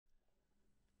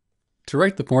To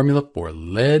write the formula for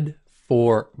lead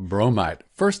 4 bromide,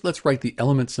 first let's write the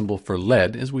element symbol for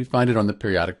lead as we find it on the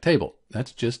periodic table.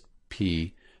 That's just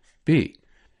Pb.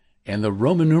 And the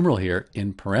Roman numeral here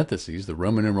in parentheses, the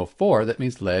Roman numeral 4, that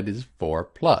means lead is 4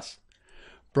 plus.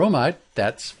 Bromide,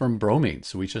 that's from bromine,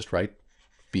 so we just write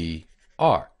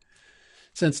Br.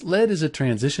 Since lead is a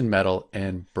transition metal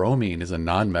and bromine is a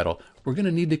nonmetal, we're going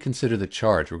to need to consider the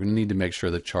charge. We're going to need to make sure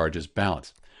the charge is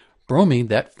balanced. Bromine,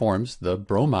 that forms the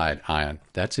bromide ion.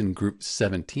 That's in group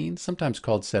 17, sometimes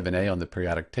called 7a on the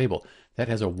periodic table. That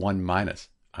has a 1 minus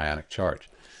ionic charge.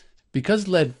 Because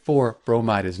lead 4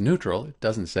 bromide is neutral, it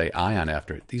doesn't say ion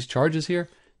after it. These charges here,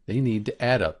 they need to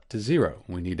add up to 0.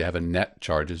 We need to have a net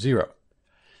charge of 0.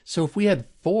 So if we had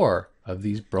 4 of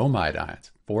these bromide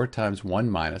ions, 4 times 1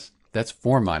 minus, that's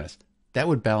 4 minus. That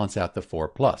would balance out the 4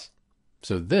 plus.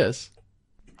 So this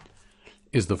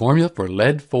is the formula for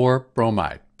lead 4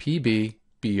 bromide,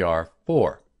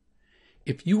 PbBr4.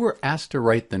 If you were asked to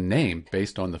write the name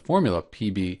based on the formula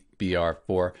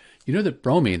PbBr4, you know that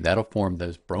bromine, that'll form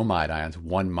those bromide ions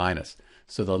 1 minus.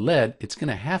 So the lead, it's going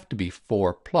to have to be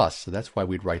 4 plus, so that's why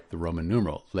we'd write the Roman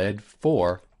numeral, lead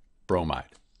 4 bromide.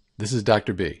 This is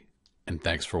Dr. B, and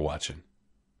thanks for watching.